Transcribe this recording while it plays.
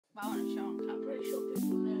But I want to show on camera. I'm pretty sure people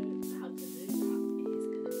know how to do that.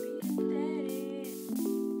 It's gonna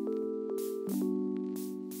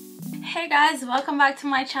be a Hey guys, welcome back to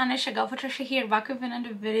my channel. Sugar Patricia here, back with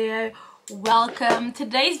another video. Welcome.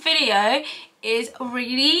 Today's video is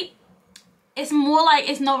really, it's more like,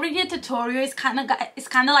 it's not really a tutorial. It's kind of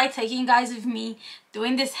like taking you guys with me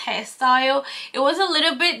doing this hairstyle. It was a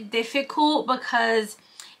little bit difficult because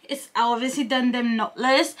I obviously done them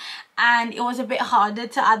knotless, and it was a bit harder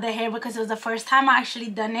to add the hair because it was the first time I actually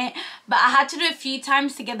done it. But I had to do it a few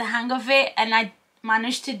times to get the hang of it, and I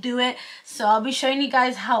managed to do it. So I'll be showing you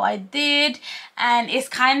guys how I did, and it's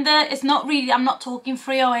not really, I'm not talking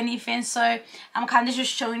free or anything, so I'm kind of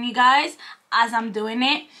just showing you guys as I'm doing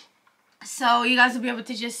it, so you guys will be able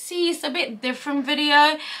to just see. It's a bit different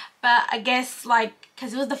video, but I guess like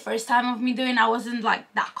because it was the first time of me doing, I wasn't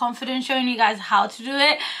like that confident showing you guys how to do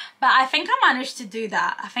it, but I think I managed to do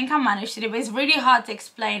that. But it's really hard to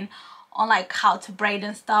explain on like how to braid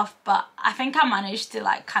and stuff, but I think I managed to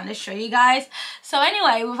like kind of show you guys. So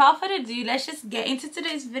anyway, without further ado, let's just get into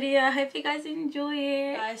today's video. I hope you guys enjoy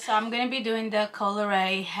it. Guys, so I'm gonna be doing the Coi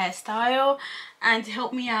Leray hairstyle, and to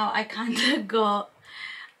help me out, I kind of got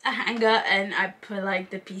a hanger and I put like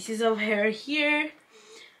the pieces of hair here,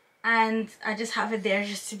 and I just have it there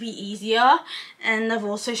just to be easier. And I've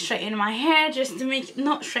also straightened my hair just to make,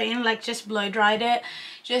 not straighten, like just blow dried it,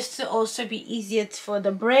 just to also be easier for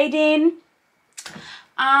the braiding.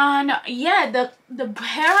 And yeah, the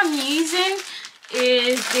hair I'm using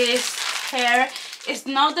is this hair. It's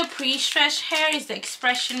not the pre-stretch hair, it's the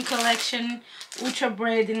Expression Collection Ultra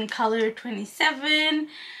Braid in color 27.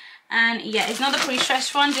 And yeah, it's not the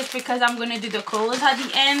pre-stretched one, just because I'm gonna do the curls at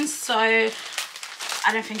the end, so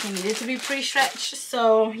I don't think it needed to be pre-stretched.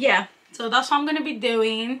 So yeah, so that's what I'm gonna be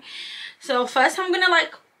doing. So first I'm gonna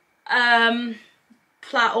like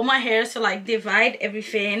plait all my hair, so like divide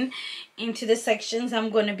everything into the sections I'm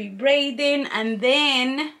gonna be braiding, and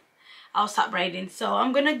then I'll start braiding. So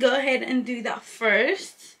I'm gonna go ahead and do that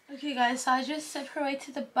first. Okay guys, so I just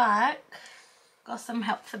separated the back. Got some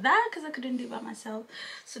help for that because I couldn't do it by myself.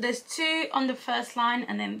 So there's 2 on the first line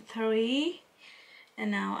and then 3, and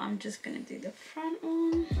now I'm just gonna do the front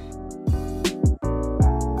one.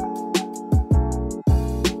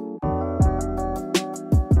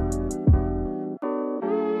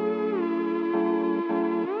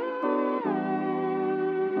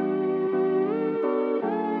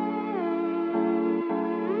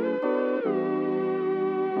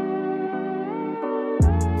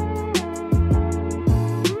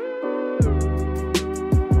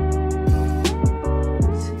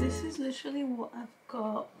 What I've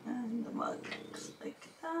got, and the mug looks like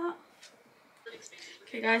that.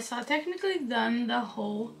 Okay guys, so I've technically done the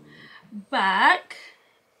whole back,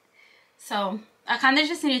 so I kind of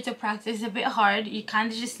just needed to practice. It's a bit hard, you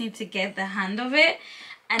kind of just need to get the hang of it,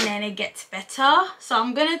 and then it gets better. So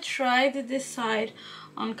I'm gonna try to decide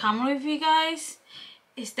on camera with you guys.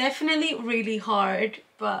 It's definitely really hard,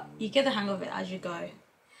 but you get the hang of it as you go.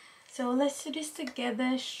 So let's do this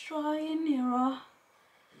together, try and error.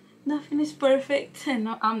 Nothing is perfect, and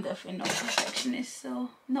I'm definitely not a perfectionist,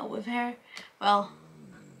 so not with hair. Well,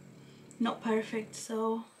 not perfect,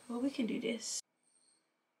 so well, we can do this.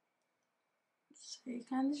 So you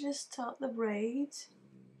kind of just start the braids,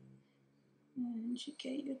 and you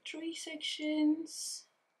get your 3 sections.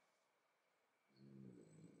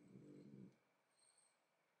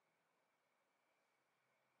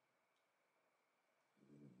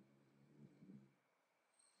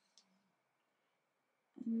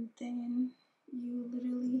 And then you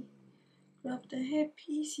literally grab the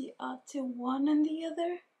hairpiece, you add to one and the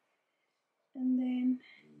other, and then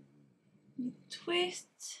you twist,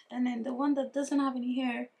 and then the one that doesn't have any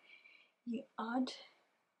hair, you add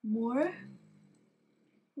more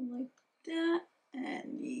like that,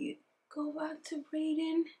 and you go back to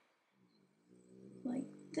braiding like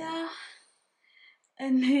that,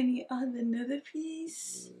 and then you add another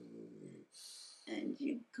piece, and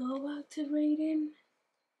you go back to braiding,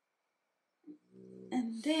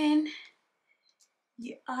 and then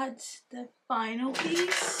you add the final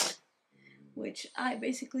piece, which I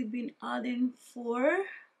basically been adding 4,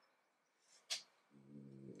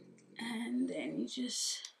 and then you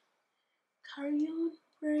just carry on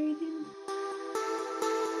braiding.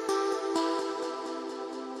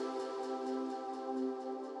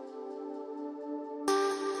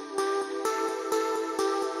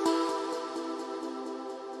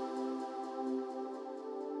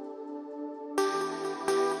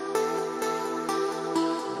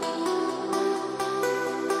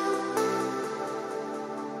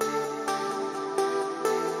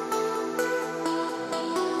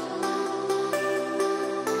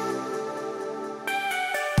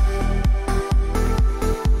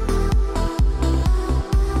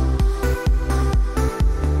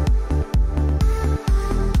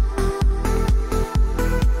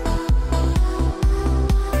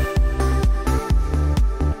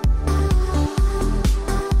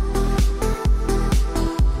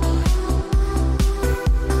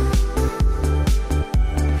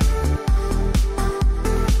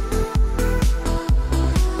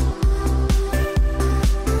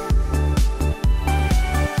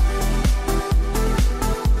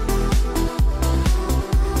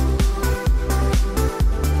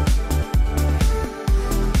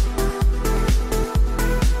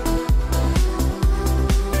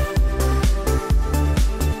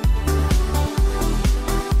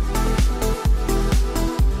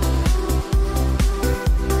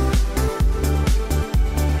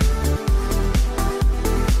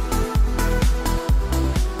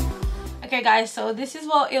 yeah guys, so this is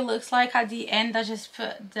what it looks like at the end. I just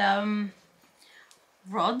put the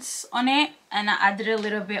rods on it, and I added a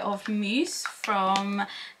little bit of mousse from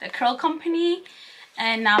the curl company,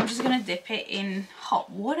 and now I'm just gonna dip it in hot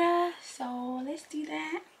water. So let's do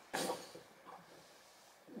that.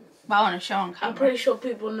 But I want to show on camera. I'm pretty sure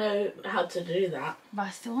people know how to do that. But I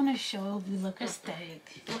still want to show we look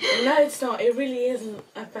aesthetic. No, it's not. It really isn't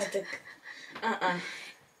aesthetic.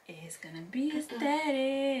 It's gonna be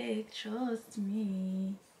aesthetic, trust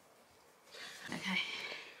me. Okay.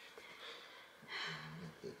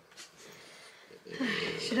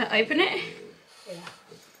 Should I open it? Yeah.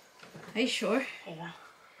 Are you sure? Yeah.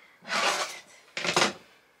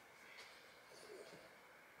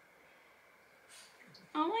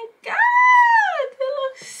 Oh my god! It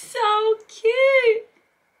looks so cute!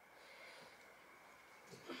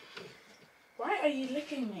 Why are you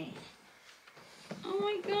licking me? Oh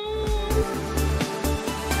my god!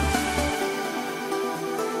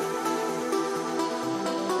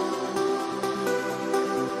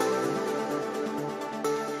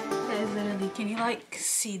 Guys, literally, can you like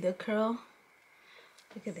see the curl?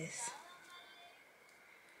 Look at this.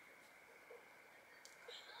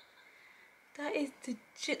 That is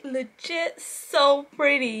legit so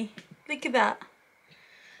pretty. Look at that.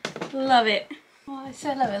 Love it. Oh, I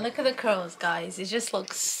so love it. Look at the curls, guys. It just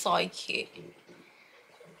looks so cute.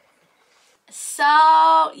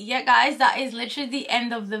 So yeah guys, that is literally the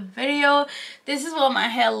end of the video. This is what my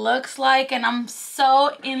hair looks like, and I'm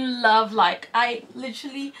so in love. Like, I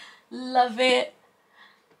literally love it.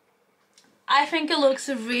 I think it looks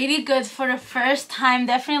really good for the first time.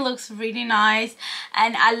 Definitely looks really nice,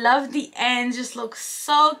 and I love the ends. Just looks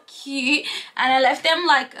so cute, and I left them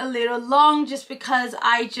like a little long just because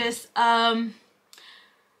I just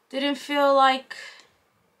didn't feel like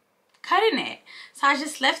cutting it, so I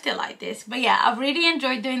just left it like this. But yeah, I really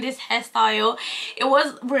enjoyed doing this hairstyle. It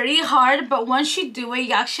was really hard, but once you do it,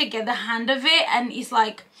 you actually get the hang of it, and it's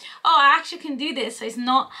like, oh, I actually can do this. So it's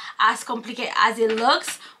not as complicated as it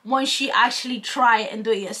looks once you actually try it and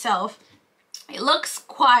do it yourself. It looks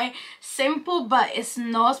quite simple, but it's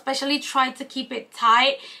not. Especially try to keep it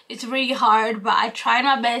tight. It's really hard, but I tried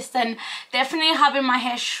my best, and definitely having my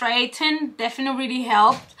hair straightened definitely really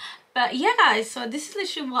helped. But yeah guys, so this is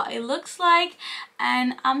literally what it looks like,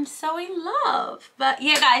 and I'm so in love. But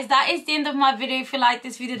yeah guys, that is the end of my video. If you like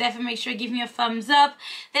this video, definitely make sure you give me a thumbs up.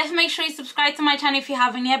 Definitely make sure you subscribe to my channel if you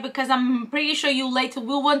haven't yet, because I'm pretty sure you later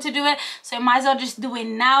will want to do it, so you might as well just do it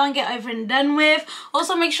now and get over and done with.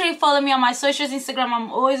 Also, make sure you follow me on my socials. Instagram, I'm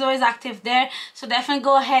always active there, so definitely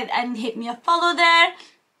go ahead and hit me a follow there.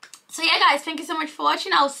 So yeah guys, thank you so much for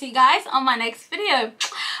watching. I'll see you guys on my next video.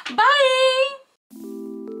 Bye.